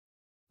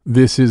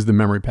This is the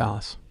Memory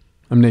Palace.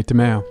 I'm Nate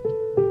DeMeo.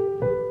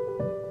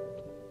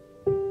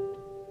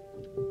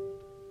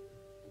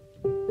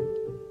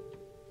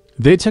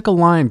 They took a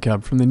lion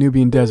cub from the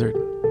Nubian desert,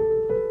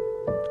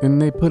 and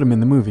they put him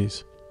in the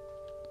movies.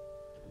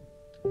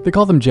 They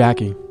called him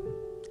Jackie,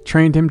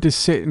 trained him to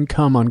sit and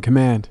come on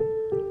command,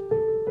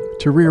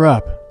 to rear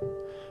up,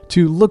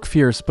 to look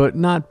fierce but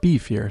not be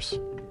fierce.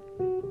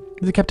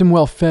 They kept him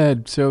well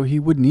fed so he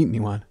wouldn't eat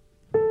anyone.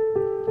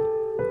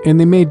 And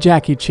they made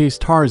Jackie chase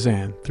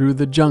Tarzan through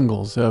the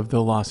jungles of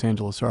the Los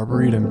Angeles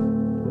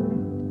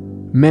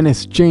Arboretum,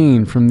 menace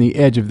Jane from the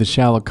edge of the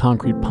shallow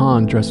concrete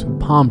pond dressed with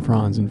palm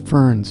fronds and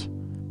ferns,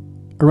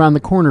 around the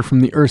corner from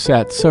the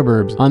Ursat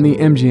suburbs on the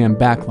MGM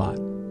backlot,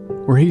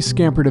 where he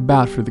scampered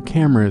about for the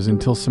cameras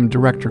until some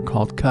director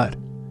called cut,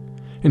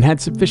 and had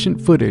sufficient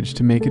footage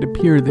to make it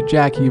appear that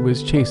Jackie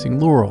was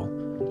chasing Laurel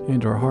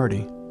and/or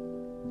Hardy.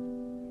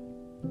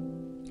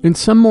 And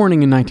some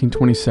morning in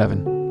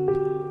 1927,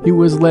 he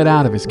was let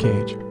out of his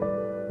cage,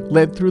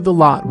 led through the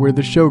lot where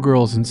the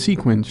showgirls in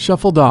sequins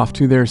shuffled off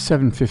to their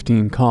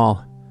 7:15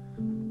 call,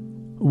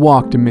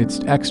 walked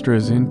amidst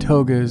extras in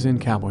togas and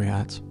cowboy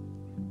hats,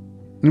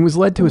 and was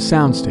led to a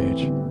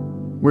soundstage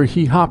where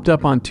he hopped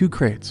up on two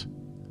crates,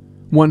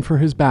 one for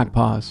his back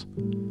paws,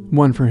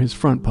 one for his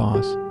front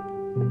paws,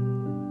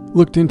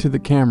 looked into the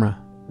camera,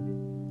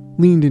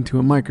 leaned into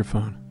a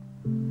microphone,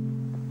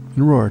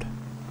 and roared.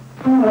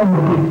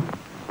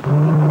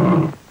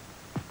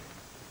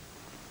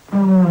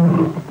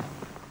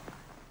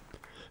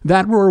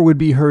 That roar would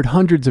be heard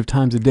hundreds of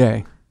times a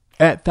day,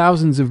 at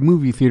thousands of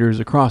movie theaters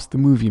across the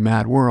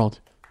movie-mad world.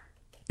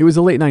 It was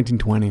the late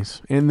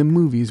 1920s, and the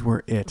movies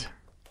were it.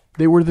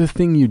 They were the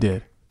thing you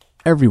did.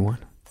 Everyone,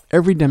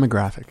 every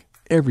demographic,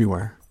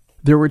 everywhere.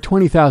 There were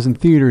 20,000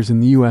 theaters in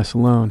the U.S.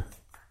 alone.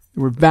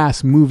 There were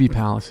vast movie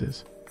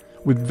palaces,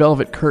 with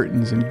velvet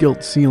curtains and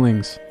gilt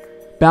ceilings,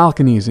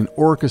 balconies and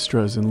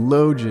orchestras and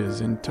loges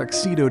and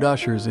tuxedoed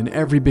ushers in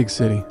every big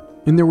city.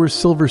 And there were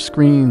silver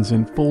screens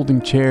and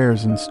folding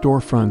chairs and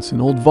storefronts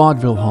and old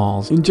vaudeville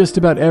halls in just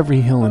about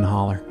every hill and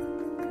holler.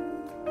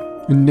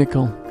 A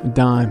nickel, a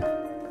dime,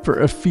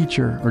 for a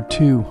feature or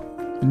two,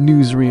 a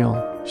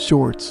newsreel,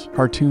 shorts,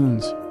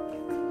 cartoons.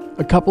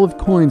 A couple of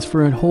coins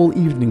for a whole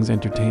evening's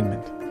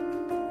entertainment.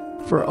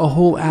 For a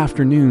whole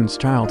afternoon's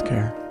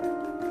childcare.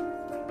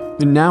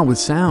 And now with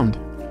sound.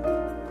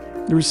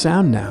 There was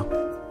sound now.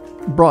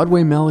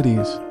 Broadway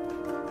melodies,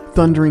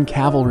 thundering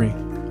cavalry,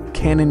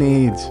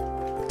 cannonades,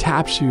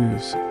 tap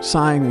shoes,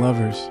 sighing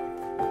lovers,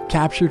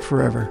 captured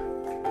forever,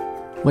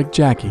 like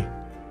Jackie,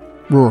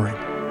 roaring.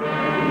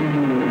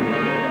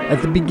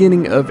 At the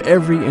beginning of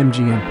every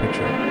MGM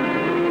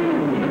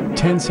picture,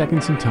 10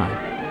 seconds in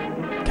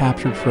time,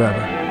 captured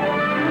forever.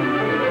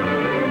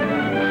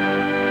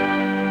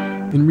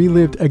 And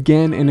relived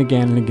again and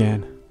again and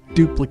again,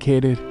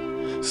 duplicated,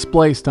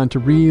 spliced onto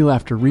reel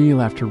after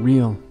reel after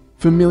reel,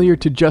 familiar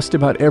to just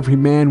about every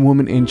man,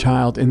 woman, and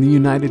child in the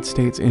United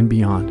States and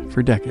beyond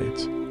for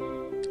decades.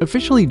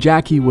 Officially,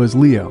 Jackie was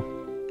Leo.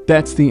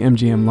 That's the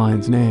MGM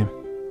line's name.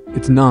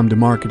 It's nom de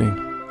marketing.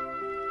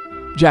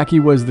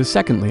 Jackie was the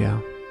second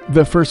Leo.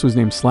 The first was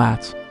named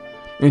Slats,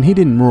 and he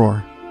didn't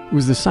roar. It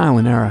was the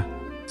silent era,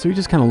 so he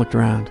just kind of looked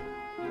around.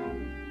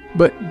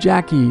 But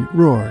Jackie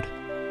roared,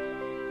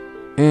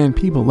 and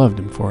people loved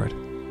him for it.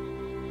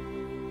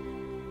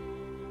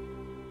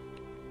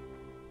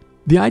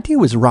 The idea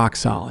was rock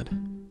solid.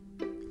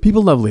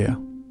 People love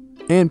Leo,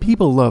 and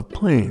people love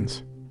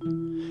planes.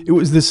 It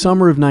was the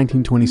summer of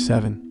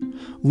 1927.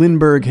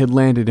 Lindbergh had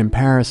landed in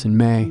Paris in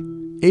May.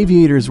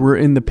 Aviators were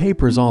in the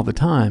papers all the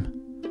time.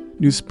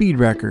 New speed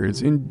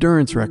records,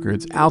 endurance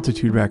records,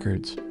 altitude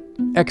records.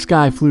 X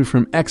guy flew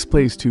from X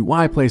place to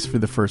Y place for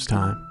the first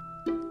time.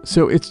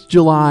 So it's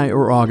July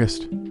or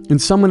August,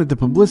 and someone at the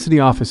publicity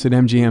office at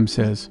MGM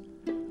says,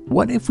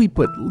 "What if we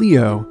put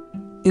Leo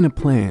in a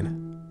plane?"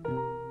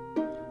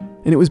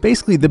 And it was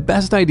basically the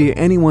best idea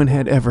anyone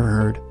had ever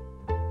heard.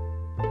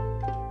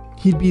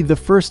 He'd be the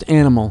first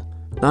animal,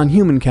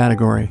 non-human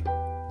category,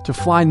 to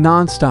fly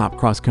non-stop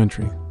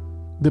cross-country.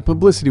 The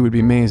publicity would be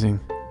amazing.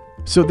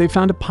 So they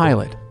found a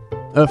pilot,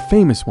 a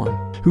famous one,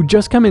 who'd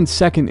just come in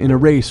second in a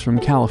race from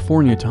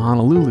California to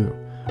Honolulu,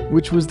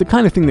 which was the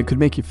kind of thing that could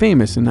make you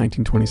famous in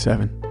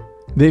 1927.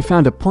 They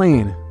found a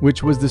plane,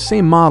 which was the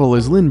same model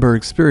as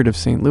Lindbergh's Spirit of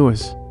St.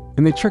 Louis,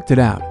 and they tricked it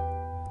out,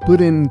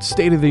 put in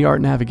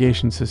state-of-the-art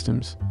navigation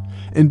systems,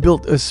 and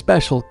built a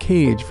special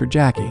cage for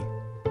Jackie.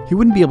 He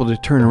wouldn't be able to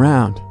turn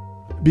around,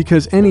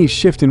 because any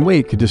shift in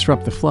weight could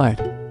disrupt the flight.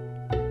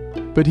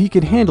 But he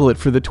could handle it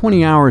for the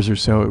 20 hours or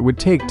so it would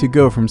take to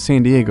go from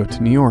San Diego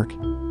to New York.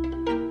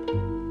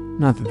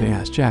 Not that they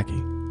asked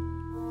Jackie.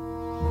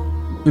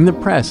 And the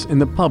press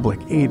and the public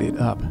ate it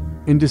up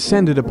and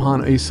descended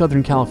upon a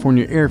Southern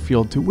California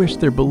airfield to wish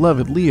their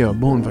beloved Leo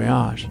bon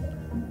voyage.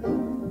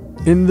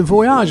 And the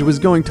voyage was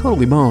going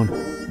totally bon,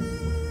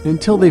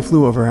 until they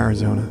flew over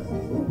Arizona.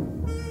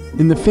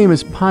 And the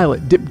famous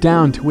pilot dipped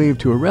down to wave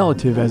to a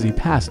relative as he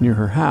passed near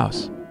her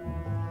house,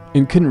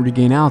 and couldn't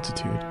regain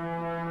altitude,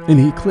 and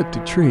he clipped a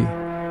tree.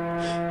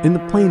 and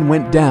the plane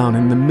went down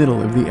in the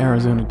middle of the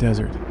Arizona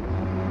desert.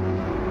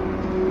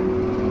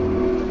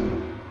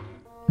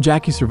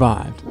 Jackie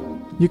survived.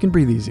 You can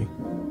breathe easy.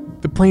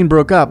 The plane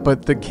broke up,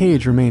 but the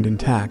cage remained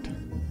intact,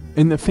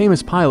 and the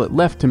famous pilot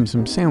left him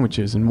some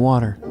sandwiches and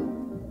water.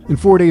 And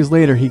 4 days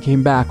later, he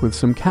came back with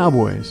some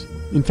cowboys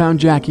and found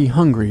Jackie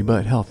hungry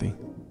but healthy.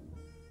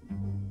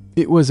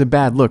 It was a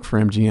bad look for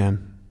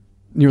MGM,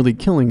 nearly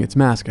killing its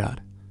mascot.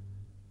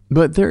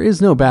 But there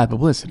is no bad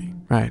publicity,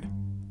 right?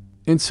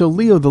 And so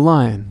Leo the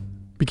Lion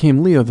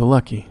became Leo the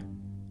Lucky,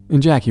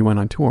 and Jackie went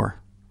on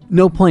tour.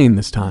 No plane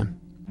this time.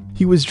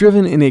 He was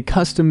driven in a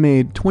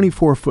custom-made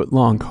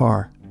 24-foot-long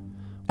car,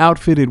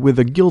 outfitted with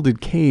a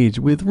gilded cage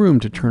with room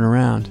to turn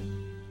around.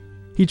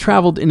 He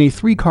traveled in a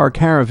 3-car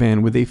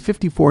caravan with a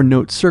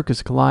 54-note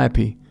circus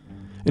calliope,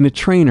 and a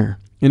trainer,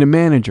 and a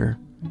manager,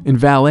 and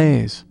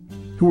valets,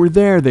 who were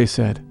there, they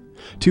said,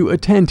 to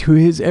attend to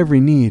his every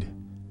need.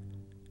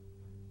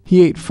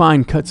 He ate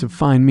fine cuts of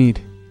fine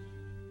meat.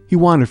 He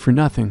wanted for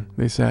nothing,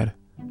 they said.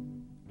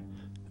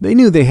 They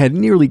knew they had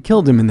nearly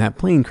killed him in that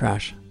plane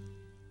crash,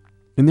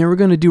 and they were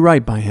going to do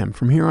right by him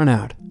from here on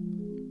out.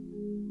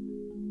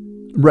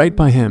 Right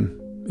by him,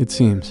 it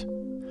seems,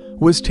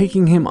 was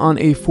taking him on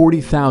a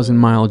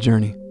 40,000-mile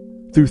journey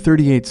through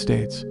 38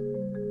 states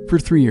for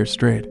 3 years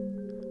straight.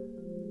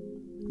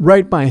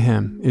 Right by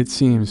him, it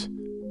seems,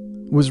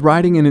 was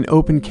riding in an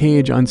open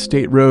cage on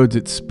state roads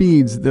at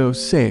speeds, though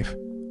safe,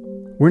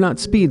 were not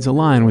speeds a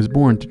lion was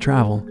born to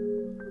travel.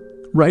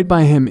 Right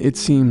by him, it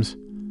seems,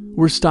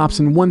 were stops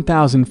in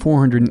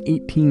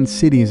 1,418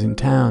 cities and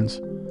towns,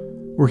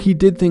 where he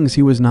did things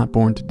he was not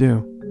born to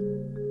do.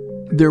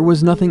 There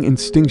was nothing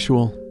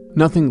instinctual,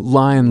 nothing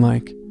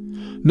lion-like,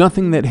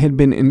 nothing that had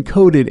been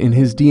encoded in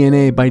his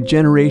DNA by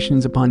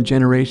generations upon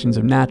generations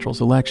of natural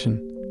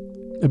selection,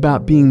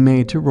 about being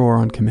made to roar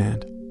on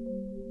command,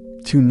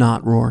 to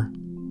not roar,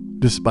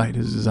 despite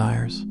his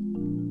desires,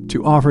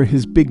 to offer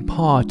his big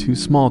paw to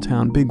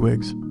small-town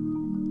bigwigs,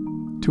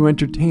 to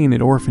entertain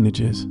at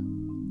orphanages,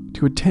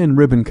 to attend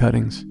ribbon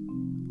cuttings,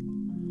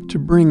 to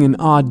bring an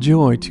odd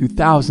joy to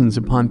thousands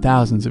upon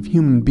thousands of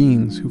human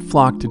beings who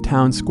flocked to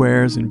town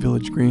squares and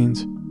village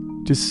greens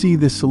to see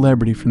this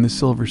celebrity from the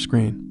silver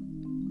screen.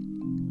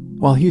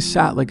 While he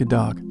sat like a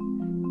dog,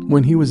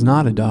 when he was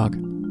not a dog,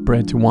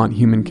 bred to want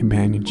human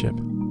companionship,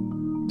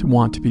 to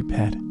want to be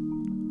pet,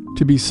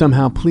 to be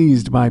somehow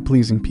pleased by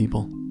pleasing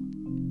people.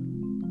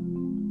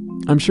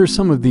 I'm sure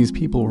some of these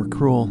people were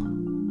cruel,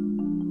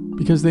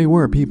 because they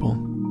were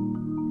people.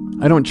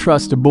 I don't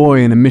trust a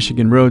boy in a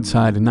Michigan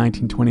roadside in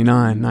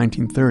 1929,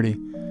 1930,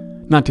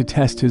 not to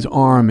test his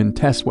arm and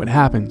test what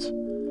happens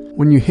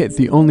when you hit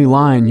the only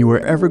lion you were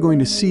ever going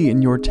to see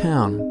in your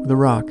town with a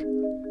rock.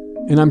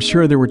 And I'm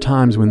sure there were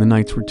times when the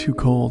nights were too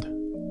cold,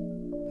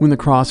 when the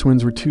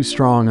crosswinds were too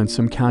strong on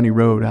some county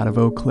road out of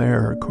Eau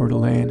Claire or Coeur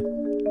d'Alene,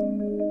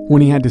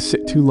 when he had to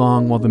sit too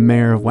long while the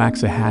mayor of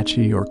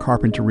Waxahachie or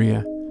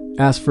Carpinteria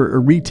asked for a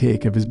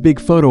retake of his big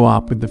photo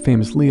op with the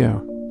famous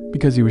Leo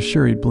because he was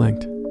sure he'd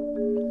blinked.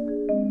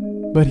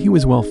 But he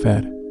was well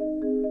fed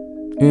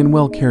and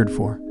well cared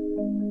for.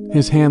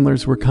 His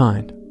handlers were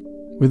kind,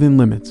 within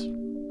limits,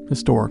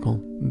 historical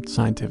and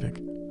scientific.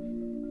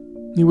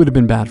 He would have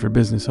been bad for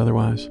business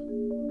otherwise.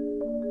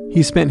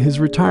 He spent his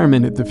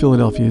retirement at the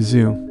Philadelphia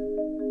Zoo,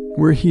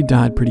 where he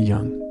died pretty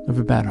young of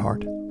a bad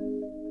heart.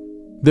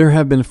 There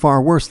have been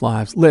far worse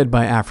lives led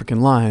by African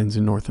lions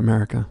in North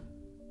America.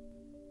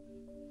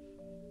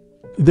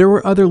 There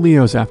were other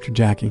Leos after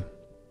Jackie,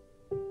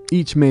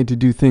 each made to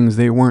do things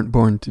they weren't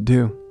born to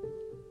do.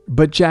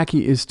 But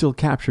Jackie is still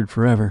captured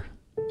forever.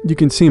 You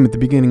can see him at the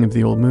beginning of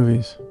the old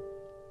movies.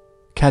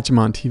 Catch him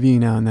on TV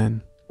now and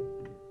then.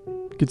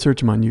 You could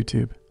search him on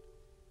YouTube.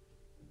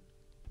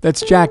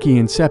 That's Jackie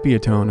in sepia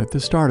tone at the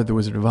start of The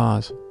Wizard of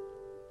Oz.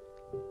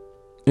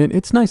 And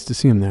it's nice to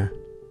see him there.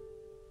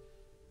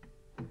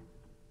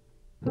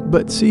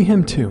 But see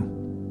him too,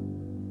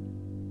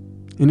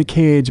 in a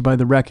cage by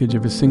the wreckage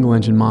of a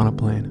single-engine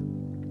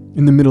monoplane,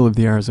 in the middle of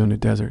the Arizona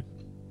desert.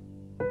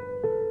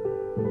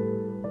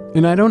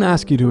 And I don't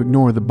ask you to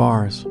ignore the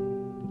bars.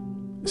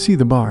 See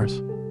the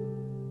bars.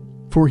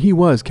 For he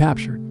was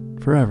captured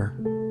forever.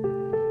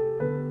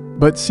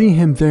 But see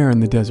him there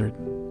in the desert,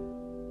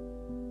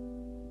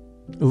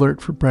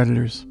 alert for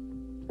predators,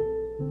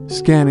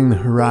 scanning the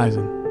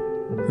horizon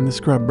and the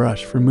scrub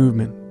brush for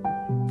movement,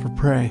 for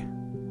prey,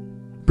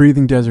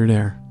 breathing desert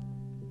air,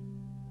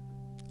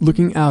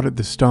 looking out at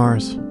the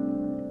stars,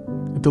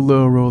 at the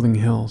low rolling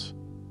hills.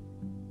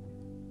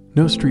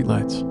 No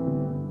streetlights,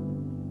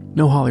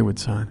 no Hollywood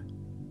sign.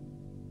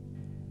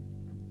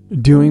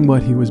 Doing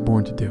what he was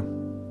born to do.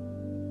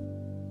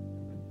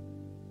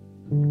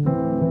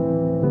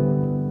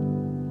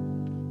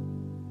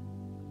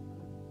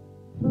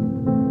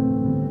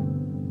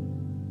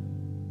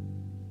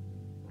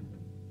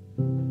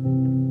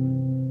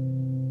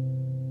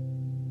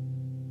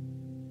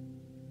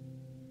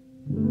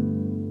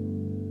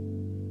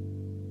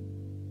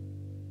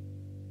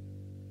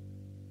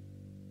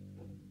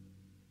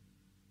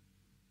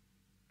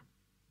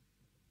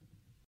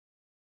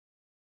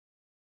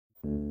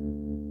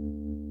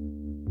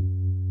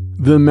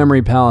 The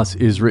Memory Palace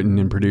is written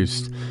and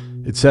produced,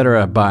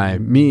 etc., by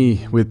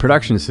me, with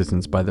production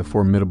assistance by the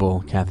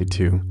formidable Kathy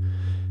Tu,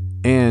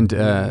 and,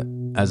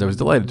 as I was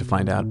delighted to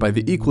find out, by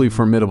the equally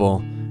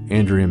formidable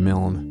Andrea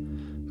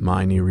Milne,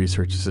 my new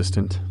research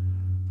assistant.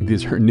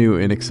 These are new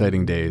and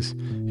exciting days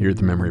here at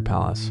the Memory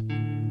Palace.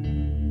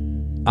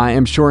 I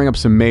am shoring up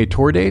some May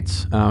tour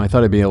dates. I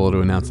thought I'd be able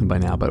to announce them by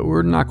now, but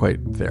we're not quite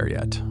there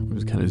yet. I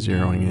was kind of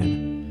zeroing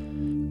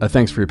in.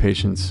 Thanks for your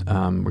patience. We're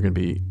going to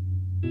be,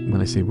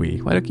 when I say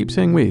we, why do I keep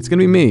saying we? It's going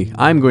to be me.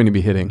 I'm going to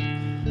be hitting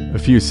a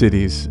few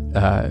cities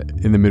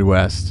in the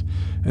Midwest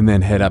and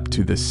then head up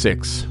to the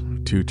 6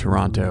 to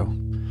Toronto,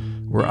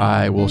 where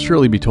I will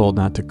surely be told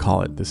not to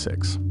call it the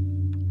 6.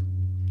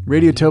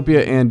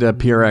 Radiotopia and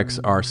PRX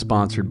are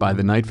sponsored by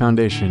the Knight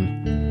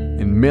Foundation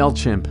and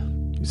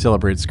MailChimp, who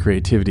celebrates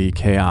creativity,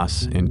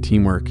 chaos, and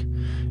teamwork,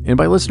 and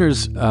by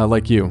listeners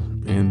like you.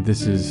 And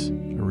this is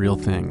a real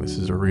thing. This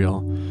is a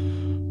real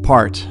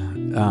part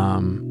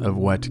of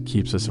what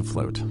keeps us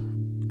afloat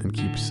and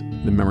keeps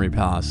the Memory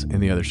Palace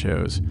and the other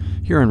shows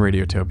here on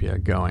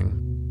Radiotopia going.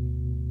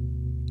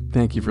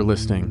 Thank you for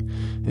listening,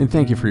 and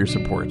thank you for your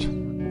support,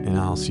 and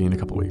I'll see you in a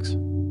couple weeks.